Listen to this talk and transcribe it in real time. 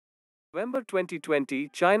November 2020,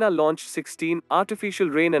 China launched 16 artificial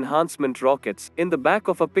rain enhancement rockets in the back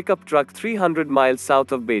of a pickup truck 300 miles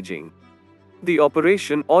south of Beijing. The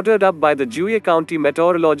operation, ordered up by the Juyou County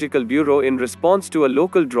Meteorological Bureau in response to a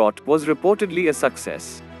local drought, was reportedly a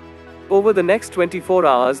success. Over the next 24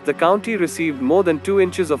 hours, the county received more than 2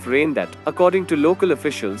 inches of rain that, according to local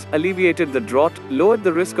officials, alleviated the drought, lowered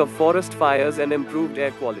the risk of forest fires, and improved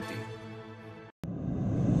air quality.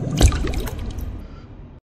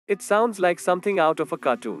 It sounds like something out of a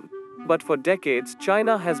cartoon. But for decades,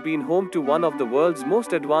 China has been home to one of the world's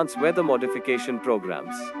most advanced weather modification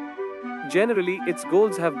programs. Generally, its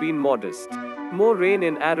goals have been modest. More rain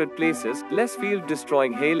in arid places, less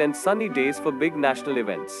field-destroying hail, and sunny days for big national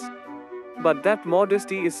events. But that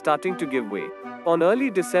modesty is starting to give way. On early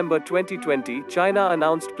December 2020, China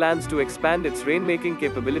announced plans to expand its rainmaking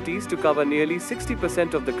capabilities to cover nearly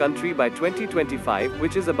 60% of the country by 2025,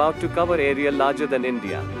 which is about to cover area larger than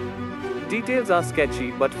India. Details are sketchy,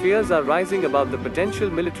 but fears are rising about the potential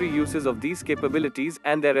military uses of these capabilities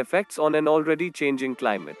and their effects on an already changing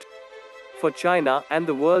climate. For China and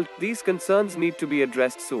the world, these concerns need to be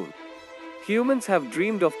addressed soon. Humans have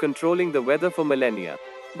dreamed of controlling the weather for millennia.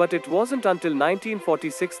 But it wasn't until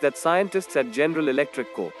 1946 that scientists at General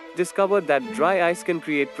Electric Co. discovered that dry ice can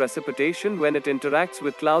create precipitation when it interacts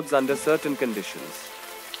with clouds under certain conditions.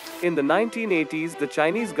 In the 1980s, the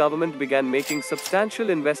Chinese government began making substantial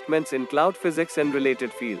investments in cloud physics and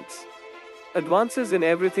related fields. Advances in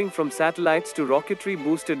everything from satellites to rocketry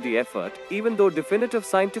boosted the effort, even though definitive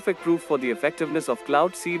scientific proof for the effectiveness of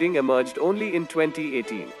cloud seeding emerged only in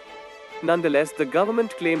 2018. Nonetheless, the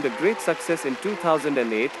government claimed a great success in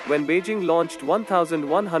 2008 when Beijing launched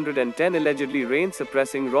 1,110 allegedly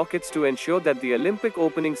rain-suppressing rockets to ensure that the Olympic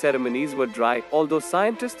opening ceremonies were dry, although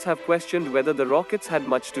scientists have questioned whether the rockets had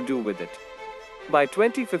much to do with it. By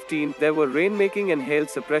 2015, there were rainmaking and hail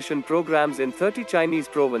suppression programs in 30 Chinese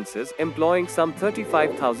provinces, employing some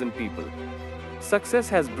 35,000 people. Success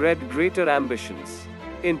has bred greater ambitions.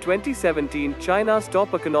 In 2017, China's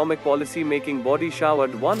top economic policy-making body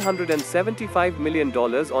showered $175 million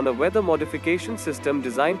on a weather modification system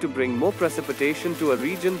designed to bring more precipitation to a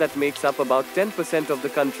region that makes up about 10% of the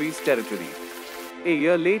country's territory. A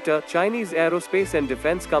year later, Chinese aerospace and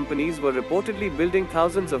defense companies were reportedly building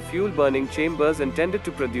thousands of fuel-burning chambers intended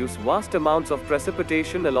to produce vast amounts of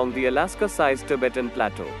precipitation along the Alaska-sized Tibetan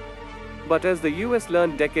Plateau. But as the US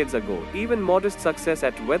learned decades ago, even modest success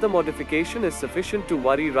at weather modification is sufficient to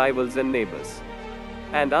worry rivals and neighbors.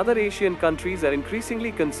 And other Asian countries are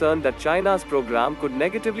increasingly concerned that China's program could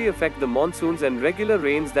negatively affect the monsoons and regular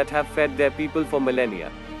rains that have fed their people for millennia.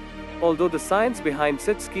 Although the science behind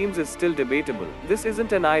such schemes is still debatable, this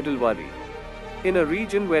isn't an idle worry. In a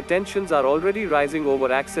region where tensions are already rising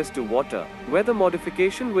over access to water, weather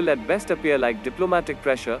modification will at best appear like diplomatic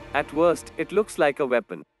pressure, at worst, it looks like a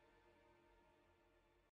weapon.